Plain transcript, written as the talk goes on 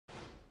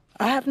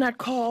I have not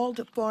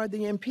called for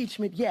the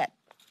impeachment yet.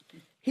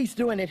 He's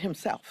doing it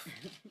himself.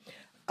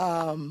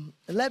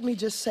 Let me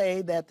just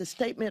say that the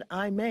statement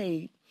I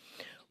made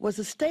was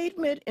a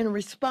statement in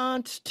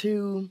response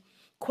to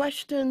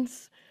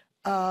questions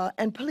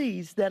and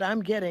pleas that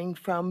I'm getting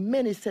from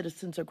many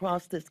citizens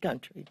across this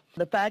country.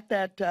 The fact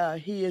that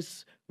he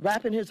is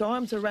wrapping his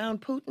arms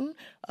around Putin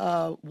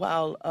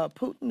while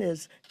Putin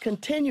is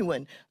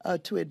continuing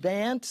to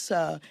advance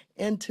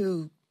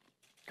into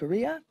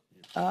Korea,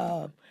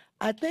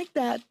 I think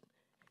that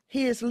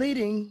he is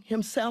leading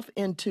himself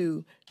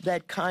into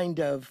that kind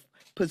of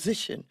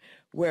position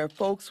where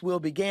folks will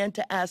begin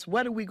to ask,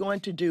 what are we going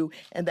to do?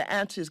 And the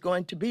answer is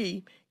going to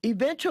be,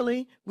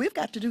 eventually, we've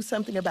got to do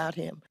something about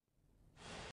him.